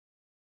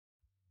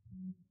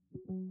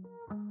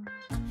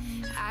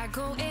I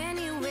go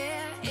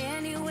anywhere,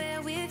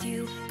 anywhere with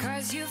you,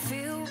 'cause you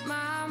fill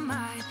my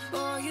mind,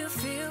 or you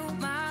fill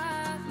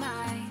my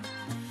mind.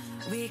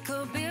 We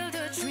could build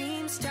a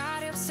dream,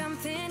 start up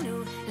something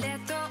new.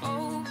 Let the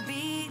old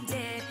be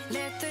dead,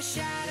 let the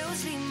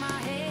shadows leave my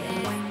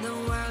head. When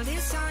the world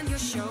is on your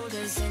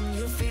shoulders and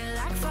you feel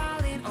like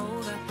falling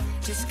over,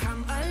 just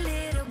come a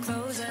little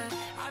closer.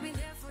 I'll be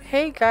there for you.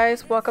 Hey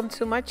guys, welcome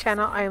to my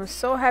channel. I am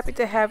so happy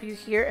to have you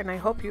here and I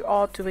hope you're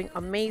all doing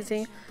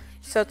amazing.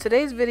 So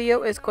today's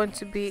video is going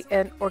to be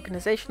an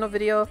organizational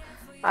video.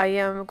 I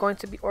am going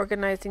to be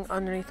organizing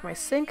underneath my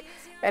sink,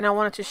 and I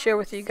wanted to share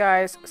with you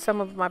guys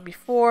some of my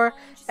before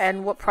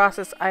and what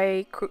process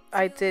I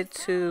did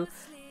to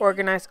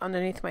organize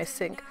underneath my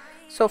sink.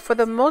 So for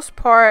the most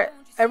part,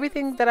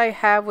 everything that I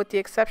have, with the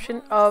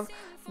exception of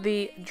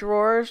the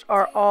drawers,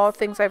 are all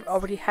things I've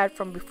already had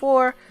from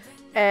before,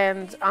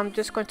 and I'm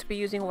just going to be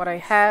using what I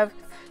have.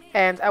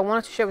 And I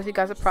wanted to share with you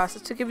guys a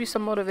process to give you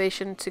some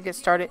motivation to get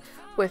started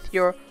with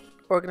your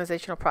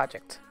organizational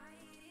project.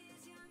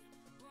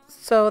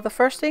 So the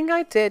first thing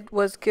I did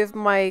was give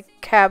my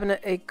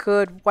cabinet a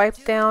good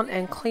wipe down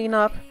and clean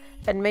up,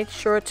 and make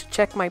sure to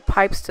check my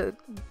pipes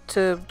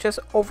to just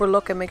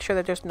overlook and make sure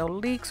that there's no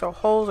leaks or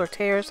holes or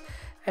tears,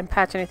 and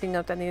patch anything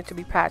up that needed to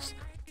be patched.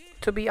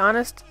 To be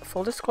honest,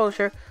 full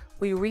disclosure,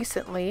 we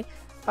recently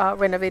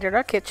renovated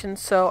our kitchen,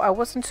 so I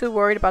wasn't too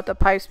worried about the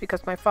pipes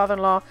because my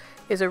father-in-law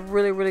is a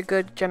really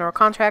good general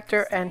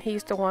contractor, and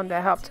he's the one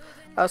that helped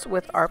us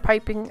with our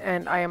piping,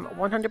 and I am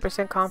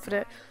 100%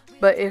 confident.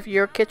 But if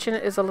your kitchen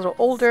is a little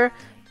older,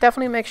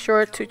 definitely make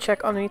sure to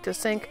check underneath the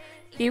sink.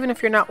 Even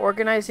if you're not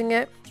organizing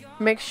it,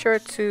 make sure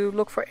to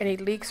look for any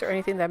leaks or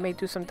anything that may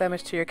do some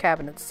damage to your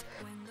cabinets.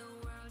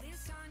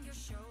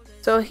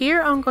 So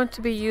here I'm going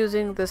to be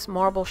using this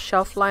marble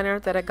shelf liner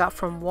that I got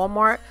from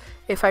Walmart.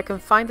 If I can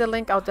find the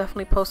link, I'll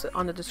definitely post it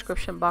on the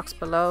description box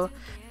below.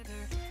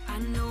 I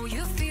know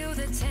you feel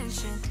the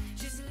tension.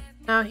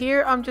 Now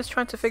here I'm just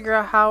trying to figure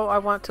out how I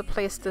want to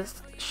place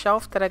this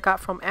shelf that I got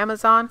from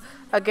Amazon.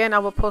 Again, I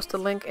will post a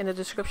link in the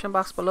description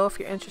box below if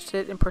you're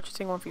interested in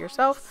purchasing one for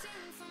yourself.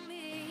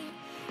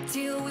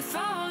 Till we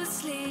fall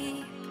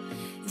asleep,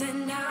 the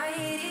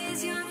night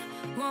is young.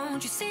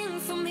 Won't you sing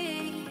for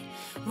me?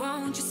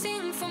 Won't you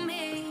sing for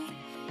me?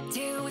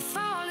 Till we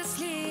fall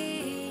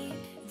asleep.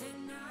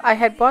 I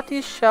had bought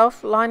these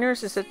shelf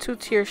liners. It's a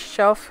 2-tier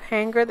shelf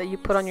hanger that you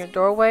put on your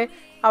doorway.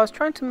 I was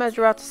trying to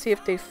measure out to see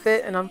if they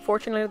fit, and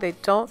unfortunately they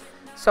don't,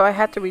 so I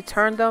had to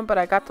return them, but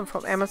I got them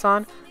from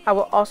Amazon. I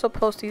will also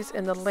post these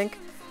in the link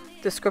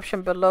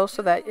description below,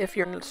 so that if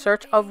you're in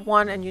search of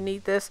one and you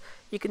need this,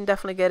 you can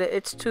definitely get it.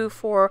 It's 2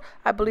 for,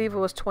 I believe it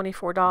was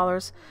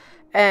 $24,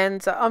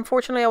 and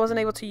unfortunately I wasn't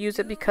able to use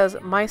it because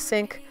my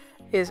sink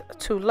is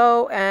too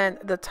low and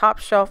the top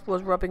shelf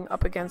was rubbing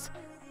up against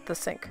the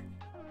sink.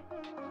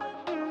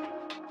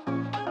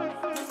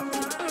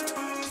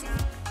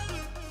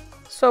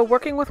 So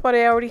working with what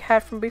I already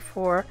had from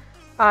before,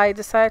 I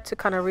decided to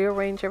kind of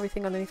rearrange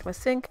everything underneath my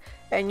sink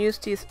and use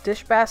these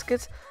dish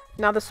baskets.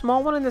 Now the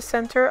small one in the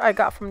center I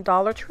got from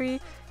Dollar Tree,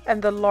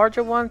 and the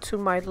larger one to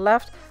my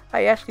left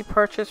I actually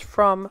purchased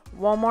from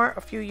Walmart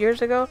a few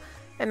years ago,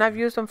 and I've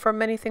used them for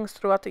many things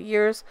throughout the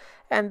years.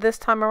 And this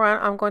time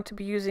around I'm going to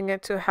be using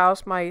it to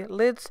house my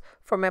lids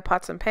for my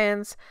pots and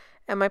pans.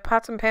 And my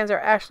pots and pans are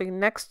actually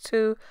next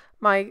to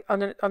my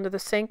under the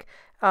sink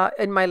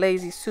in my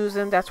Lazy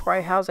Susan. That's where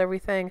I house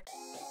everything.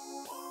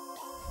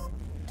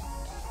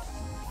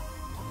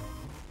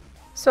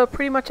 So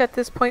pretty much at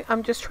this point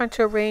I'm just trying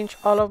to arrange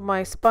all of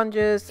my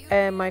sponges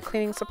and my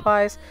cleaning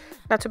supplies.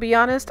 Now to be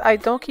honest, I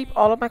don't keep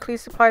all of my cleaning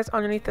supplies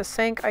underneath the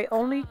sink. I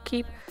only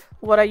keep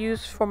what I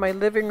use for my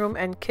living room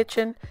and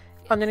kitchen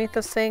underneath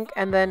the sink,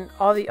 and then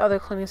all the other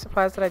cleaning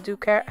supplies that I do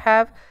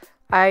have,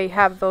 I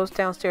have those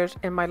downstairs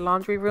in my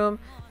laundry room,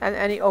 and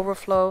any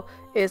overflow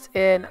is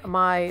in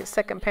my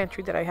second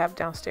pantry that I have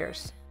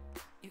downstairs.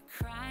 You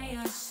cry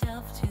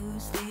yourself to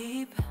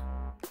sleep.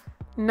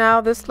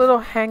 Now this little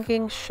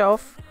hanging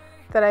shelf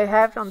that I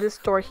have on this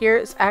door here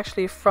is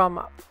actually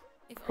from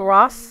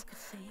Ross.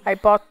 I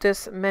bought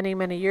this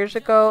many years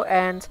ago,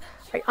 and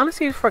I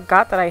honestly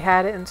forgot that I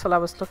had it until I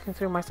was looking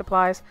through my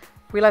supplies,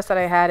 realized that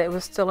I had it, it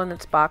was still in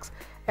its box,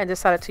 and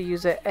decided to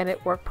use it, and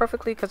it worked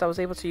perfectly because I was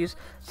able to use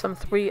some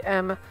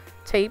 3M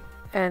tape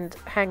and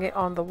hang it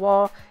on the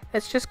wall.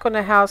 It's just going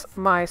to house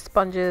my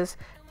sponges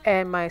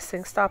and my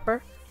sink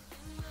stopper.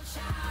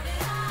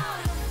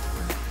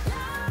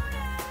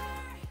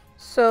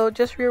 So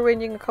just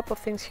rearranging a couple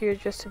things here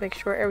just to make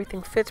sure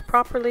everything fits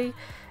properly,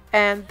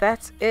 and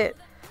that's it.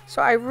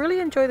 So I really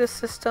enjoy this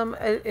system.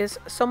 It is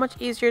so much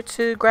easier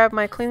to grab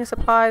my cleaning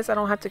supplies. I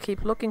don't have to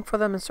keep looking for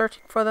them and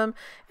searching for them.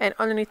 And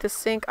underneath the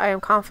sink, I am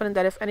confident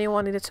that if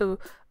anyone needed to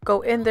go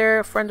in there,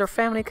 a friend or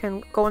family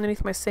can go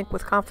underneath my sink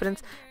with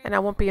confidence, and I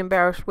won't be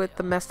embarrassed with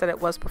the mess that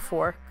it was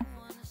before.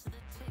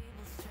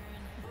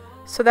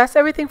 So that's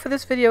everything for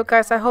this video,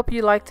 guys. I hope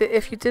you liked it.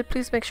 If you did,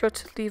 please make sure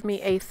to leave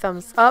me a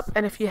thumbs up,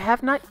 and if you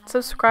have not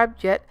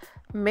subscribed yet,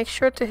 make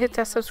sure to hit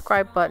that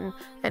subscribe button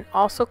and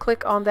also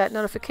click on that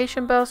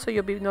notification bell so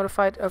you'll be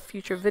notified of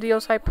future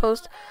videos I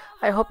post.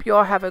 I hope you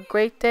all have a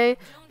great day,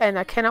 and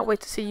I cannot wait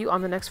to see you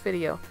on the next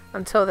video.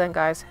 Until then,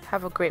 guys,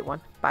 have a great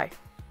one. Bye.